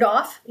pruned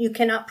off? You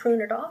cannot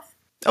prune it off?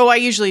 Oh, I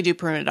usually do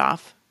prune it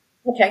off.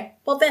 Okay.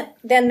 Well,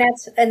 then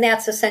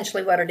that's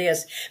essentially what it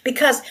is,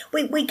 because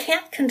we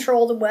can't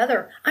control the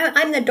weather.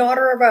 I'm the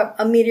daughter of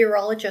a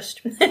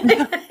meteorologist, and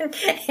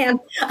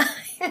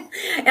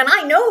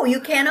I know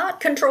you cannot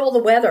control the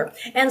weather.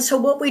 And so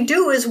what we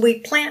do is we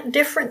plant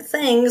different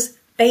things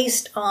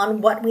based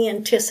on what we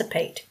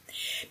anticipate.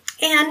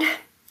 And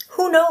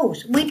who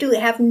knows? We do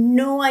have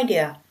no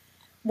idea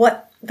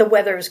what the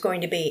weather is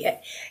going to be.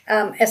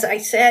 As I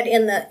said,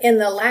 in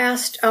the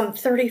last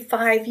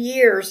 35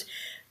 years.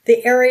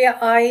 The area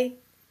I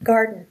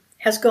garden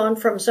has gone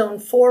from zone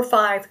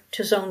 4-5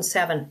 to zone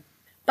 7.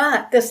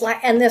 But this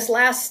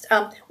last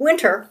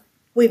winter,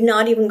 we've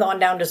not even gone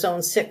down to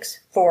zone 6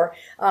 for,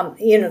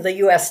 the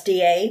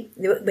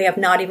USDA. We have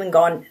not even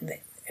gone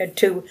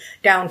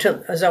down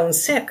to zone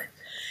 6.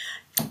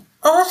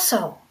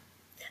 Also,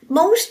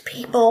 most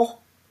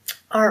people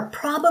are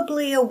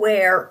probably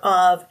aware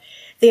of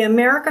the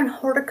American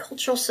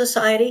Horticultural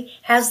Society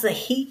has the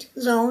heat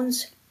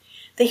zones.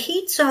 The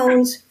heat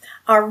zones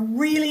are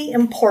really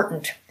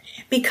important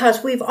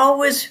because we've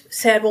always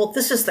said, well,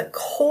 this is the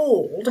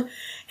cold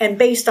and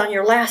based on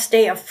your last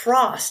day of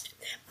frost.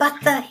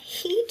 But the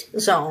heat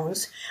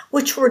zones,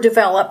 which were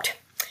developed,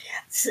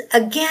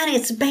 again,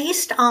 it's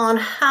based on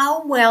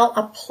how well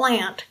a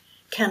plant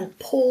can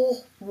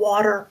pull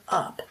water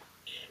up.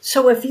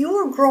 So if you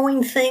are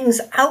growing things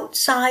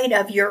outside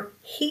of your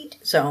heat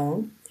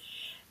zone,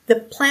 the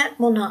plant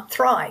will not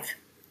thrive.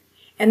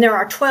 And there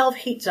are 12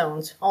 heat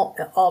zones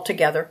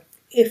altogether.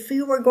 If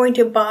you were going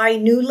to buy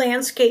new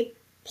landscape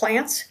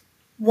plants,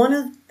 one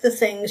of the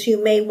things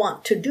you may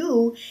want to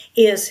do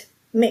is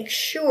make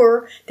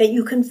sure that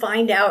you can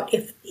find out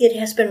if it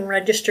has been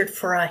registered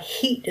for a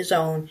heat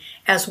zone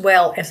as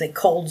well as a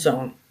cold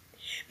zone,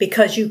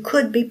 because you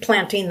could be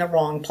planting the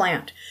wrong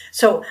plant.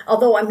 So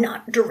although I'm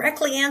not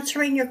directly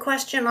answering your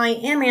question, I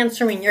am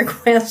answering your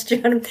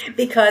question,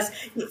 because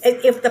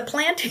if the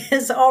plant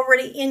is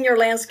already in your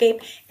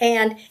landscape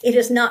and it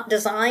is not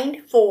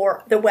designed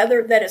for the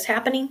weather that is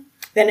happening,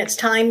 then it's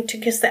time to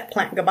kiss that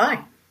plant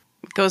goodbye.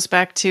 It goes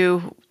back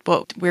to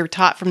what we were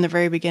taught from the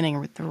very beginning,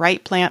 with the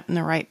right plant in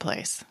the right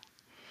place.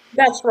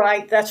 That's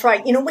right. That's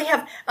right. We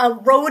have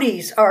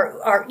rhodies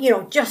are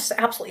just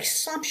absolutely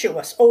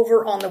sumptuous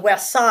over on the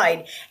west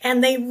side,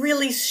 and they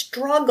really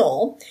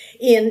struggle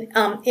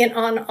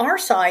on our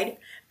side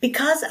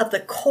because of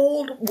the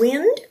cold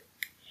wind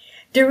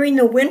during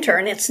the winter.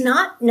 And it's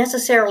not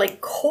necessarily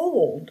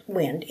cold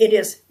wind. It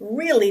is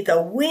really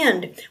the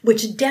wind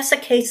which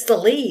desiccates the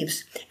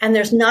leaves, and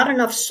there's not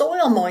enough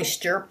soil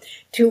moisture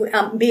to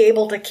be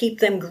able to keep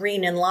them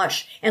green and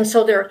lush. And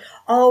so there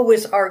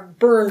always are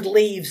burned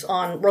leaves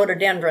on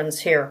rhododendrons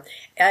here,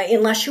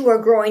 unless you are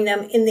growing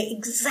them in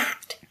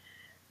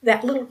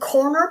that little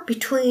corner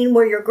between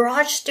where your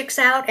garage sticks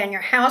out and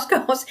your house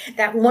goes,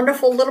 that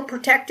wonderful little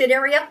protected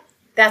area.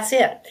 That's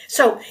it.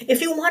 So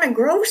if you want to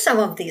grow some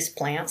of these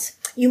plants,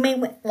 you may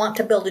want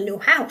to build a new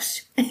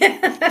house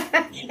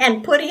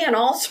and put in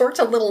all sorts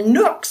of little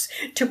nooks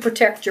to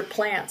protect your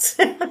plants.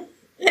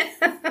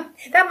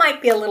 That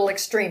might be a little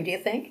extreme, do you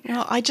think?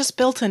 Well, I just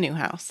built a new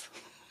house.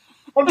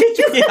 Oh, did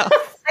you? Yeah.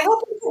 I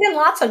hope you put in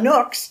lots of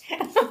nooks. I'm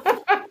going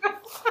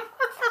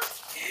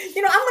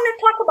to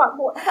talk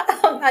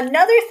about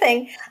another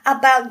thing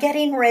about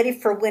getting ready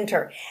for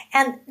winter.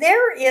 And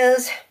there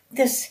is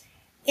this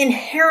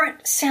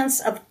inherent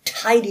sense of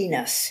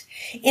tidiness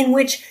in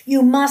which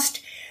you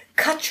must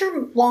cut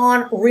your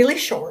lawn really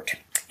short,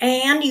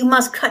 and you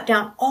must cut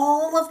down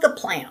all of the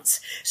plants.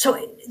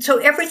 So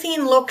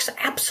everything looks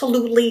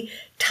absolutely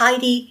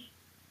tidy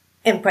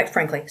and quite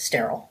frankly,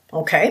 sterile.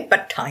 Okay,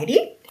 but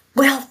tidy.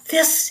 Well,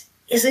 this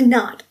is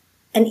not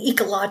an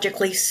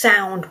ecologically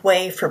sound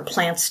way for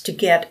plants to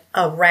get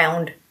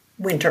around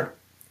winter.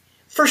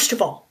 First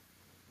of all,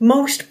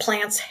 most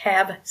plants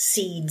have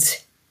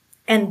seeds,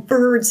 and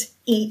birds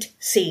eat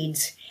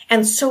seeds,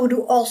 and so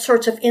do all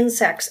sorts of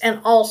insects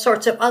and all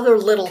sorts of other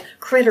little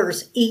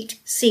critters eat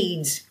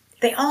seeds.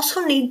 They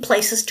also need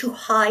places to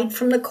hide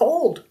from the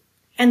cold.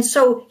 And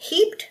so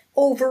heaped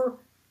over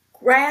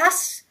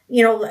grass,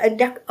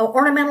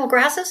 ornamental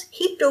grasses,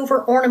 heaped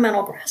over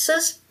ornamental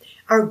grasses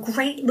are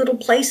great little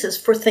places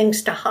for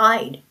things to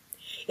hide.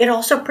 It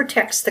also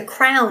protects the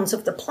crowns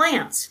of the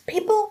plants.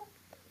 People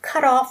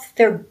cut off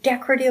their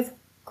decorative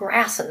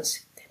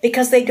grasses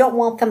because they don't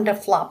want them to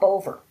flop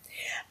over.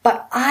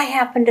 But I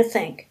happen to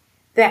think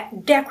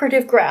that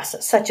decorative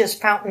grasses, such as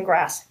fountain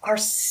grass, are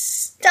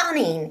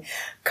stunning,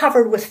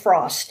 covered with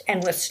frost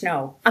and with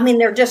snow. I mean,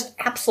 they're just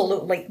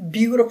absolutely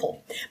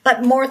beautiful.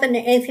 But more than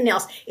anything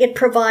else, it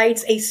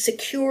provides a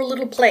secure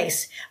little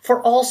place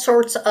for all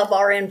sorts of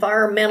our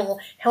environmental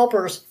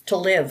helpers to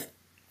live.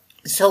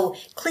 So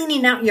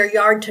cleaning out your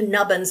yard to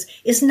nubbins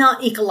is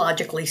not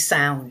ecologically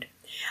sound.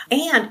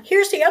 And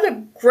here's the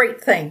other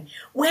great thing.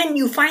 When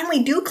you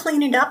finally do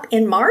clean it up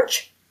in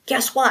March,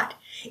 guess what?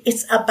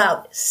 It's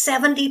about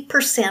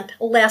 70%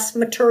 less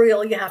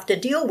material you have to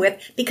deal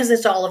with because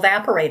it's all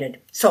evaporated.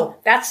 So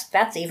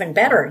that's even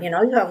better. You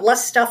have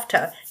less stuff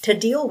to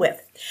deal with.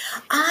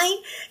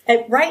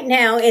 Right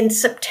now in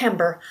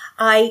September,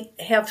 I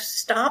have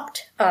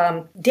stopped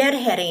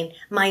deadheading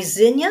my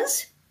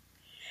zinnias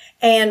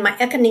and my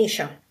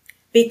echinacea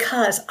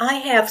because I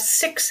have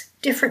 6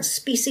 different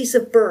species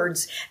of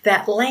birds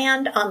that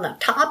land on the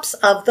tops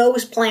of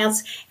those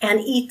plants and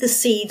eat the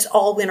seeds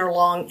all winter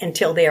long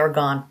until they are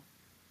gone.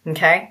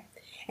 Okay?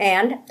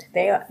 And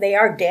they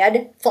are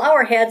dead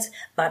flower heads,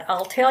 but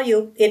I'll tell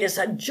you, it is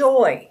a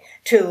joy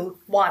to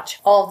watch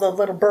all the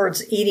little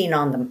birds eating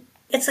on them.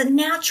 It's a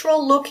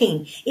natural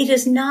looking. It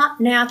is not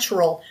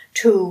natural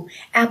to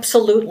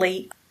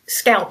absolutely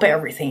scalp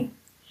everything.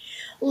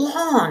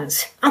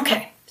 Lawns.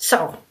 Okay,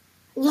 so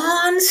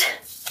lawns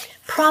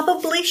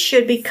probably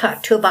should be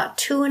cut to about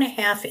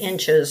 2.5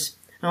 inches.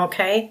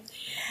 Okay?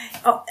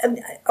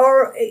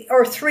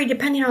 Or 3,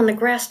 depending on the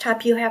grass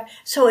type you have,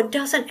 so it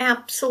doesn't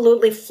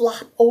absolutely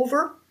flop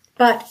over.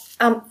 But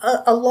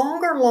a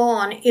longer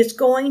lawn is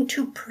going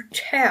to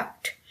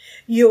protect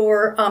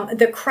your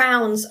the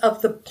crowns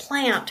of the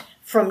plant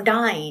from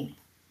dying.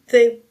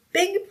 The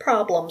big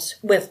problems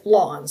with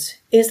lawns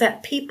is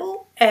that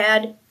people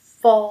add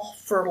fall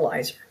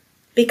fertilizer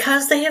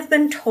because they have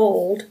been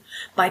told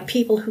by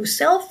people who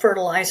sell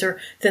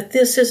fertilizer that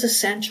this is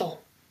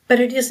essential. But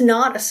it is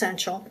not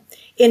essential.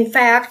 In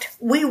fact,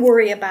 we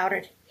worry about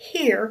it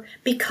here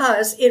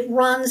because it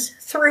runs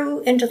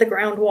through into the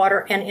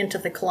groundwater and into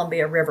the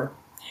Columbia River,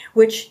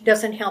 which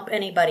doesn't help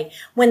anybody.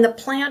 When the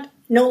plant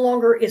no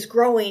longer is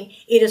growing,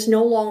 it is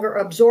no longer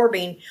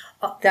absorbing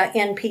the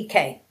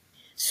NPK.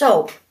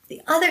 So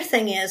the other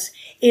thing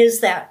is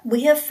that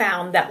we have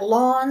found that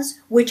lawns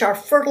which are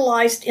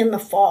fertilized in the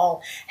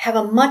fall have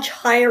a much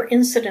higher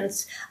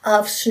incidence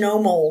of snow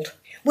mold,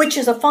 which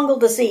is a fungal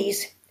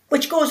disease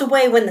which goes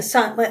away when the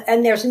sun,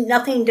 and there's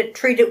nothing to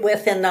treat it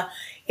with in the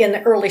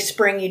early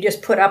spring. You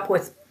just put up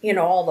with,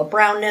 all the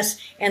brownness,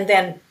 and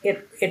then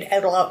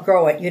it'll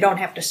outgrow it. You don't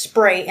have to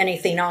spray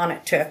anything on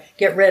it to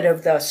get rid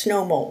of the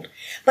snow mold.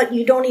 But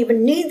you don't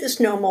even need the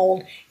snow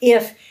mold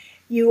if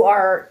you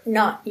are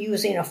not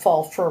using a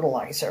fall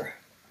fertilizer.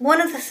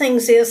 One of the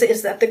things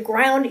is that the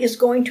ground is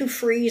going to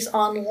freeze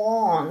on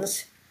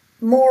lawns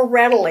more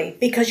readily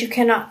because you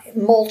cannot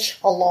mulch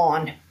a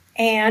lawn.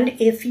 And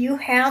if you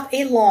have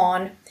a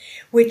lawn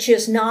which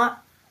is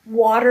not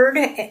watered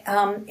in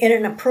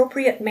an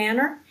appropriate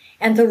manner,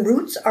 and the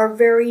roots are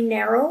very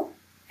narrow,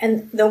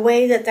 and the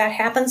way that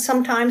happens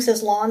sometimes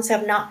is lawns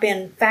have not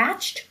been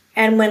thatched,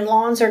 and when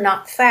lawns are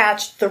not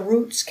thatched, the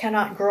roots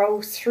cannot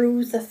grow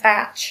through the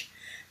thatch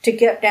to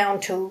get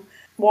down to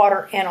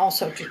water and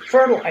also to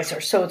fertilizer.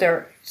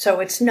 So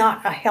it's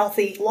not a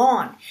healthy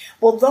lawn.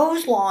 Well,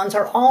 those lawns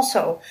are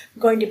also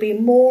going to be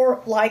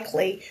more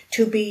likely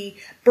to be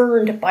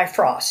burned by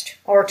frost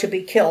or to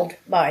be killed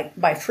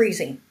by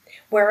freezing.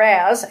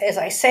 Whereas, as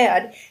I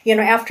said,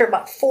 after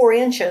about 4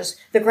 inches,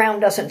 the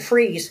ground doesn't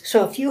freeze.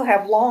 So if you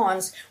have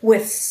lawns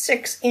with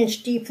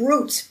 6-inch deep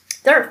roots,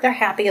 they're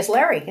happy as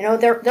Larry.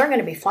 They're going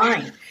to be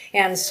fine.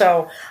 And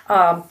so,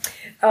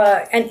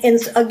 and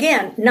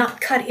again,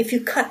 if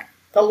you cut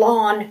the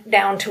lawn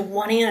down to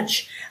 1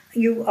 inch,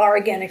 you are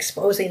again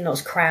exposing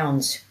those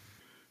crowns.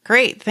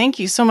 Great. Thank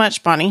you so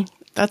much, Bonnie.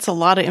 That's a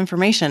lot of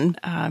information.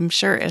 I'm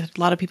sure a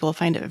lot of people will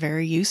find it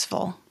very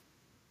useful.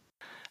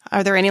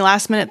 Are there any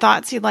last minute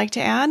thoughts you'd like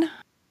to add?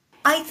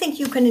 I think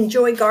you can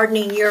enjoy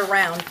gardening year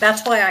round.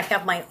 That's why I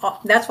have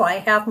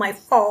my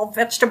fall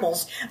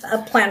vegetables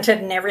planted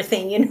and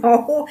everything,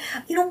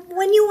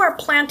 when you are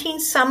planting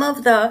some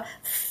of the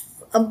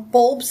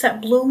bulbs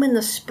that bloom in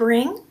the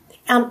spring,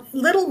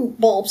 little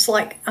bulbs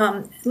like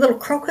little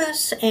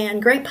crocus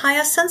and grape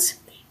hyacinths,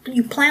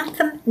 You plant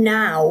them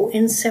now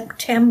in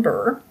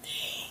September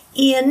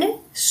in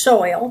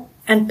soil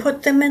and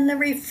put them in the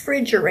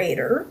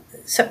refrigerator.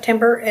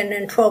 September, and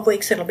in 12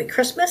 weeks it'll be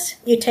Christmas.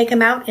 You take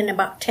them out in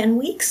about 10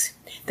 weeks.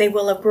 They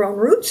will have grown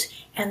roots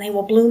and they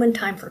will bloom in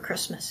time for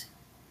Christmas.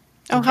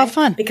 Oh, okay? How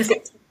fun. Because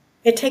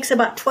it takes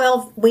about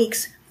 12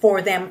 weeks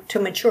for them to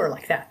mature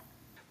like that.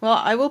 Well,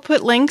 I will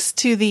put links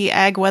to the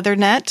Ag Weather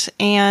Net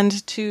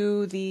and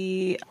to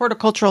the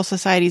Horticultural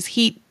Society's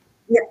heat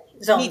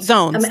zones.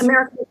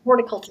 American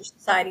Horticulture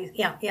Society.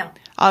 Yeah.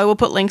 I will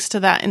put links to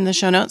that in the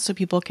show notes so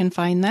people can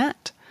find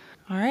that.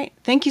 All right.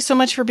 Thank you so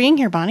much for being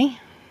here, Bonnie.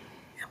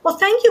 Well,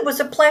 thank you. It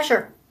was a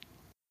pleasure.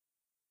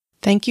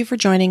 Thank you for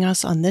joining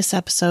us on this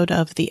episode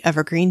of The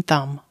Evergreen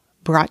Thumb,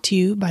 brought to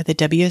you by the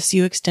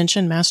WSU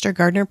Extension Master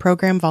Gardener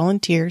Program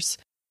volunteers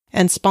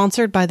and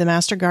sponsored by the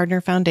Master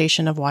Gardener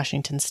Foundation of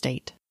Washington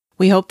State.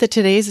 We hope that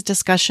today's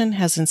discussion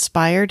has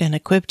inspired and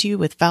equipped you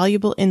with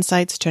valuable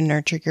insights to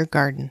nurture your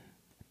garden.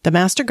 The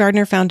Master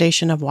Gardener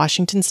Foundation of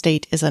Washington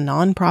State is a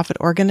nonprofit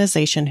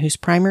organization whose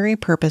primary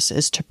purpose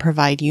is to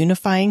provide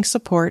unifying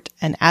support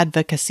and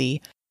advocacy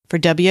for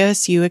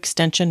WSU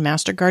Extension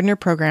Master Gardener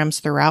programs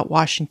throughout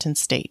Washington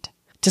State.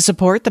 To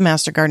support the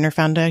Master Gardener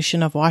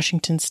Foundation of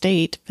Washington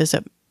State,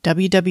 visit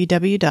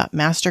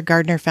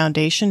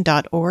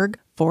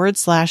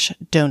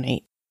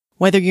www.mastergardenerfoundation.org/donate.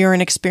 Whether you're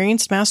an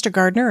experienced Master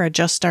Gardener or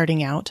just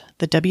starting out,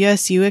 the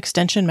WSU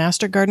Extension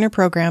Master Gardener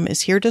program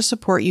is here to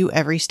support you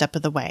every step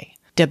of the way.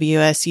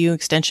 WSU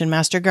Extension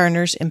Master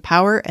Gardeners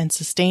empower and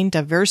sustain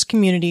diverse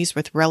communities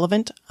with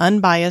relevant,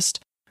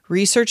 unbiased,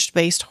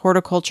 research-based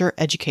horticulture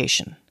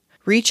education.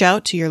 Reach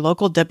out to your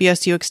local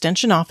WSU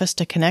Extension office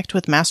to connect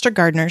with Master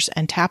Gardeners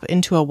and tap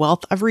into a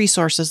wealth of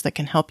resources that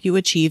can help you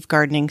achieve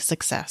gardening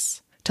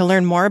success. To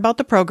learn more about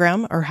the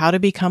program or how to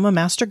become a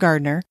Master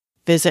Gardener,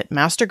 visit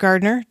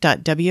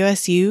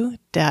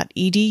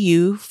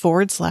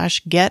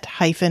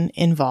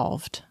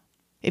mastergardener.wsu.edu/get-involved.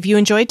 If you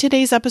enjoyed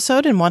today's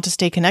episode and want to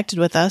stay connected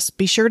with us,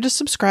 be sure to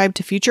subscribe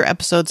to future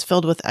episodes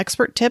filled with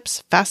expert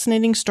tips,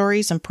 fascinating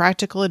stories, and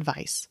practical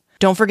advice.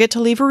 Don't forget to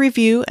leave a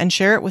review and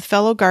share it with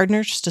fellow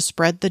gardeners to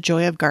spread the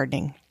joy of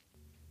gardening.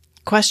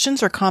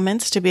 Questions or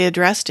comments to be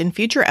addressed in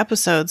future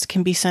episodes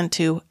can be sent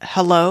to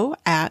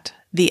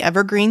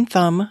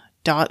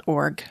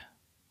hello@theevergreenthumb.org.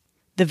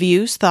 The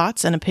views,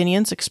 thoughts, and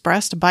opinions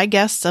expressed by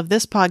guests of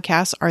this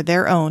podcast are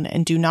their own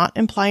and do not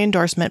imply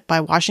endorsement by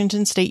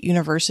Washington State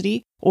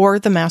University or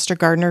the Master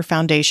Gardener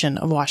Foundation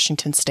of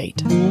Washington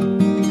State.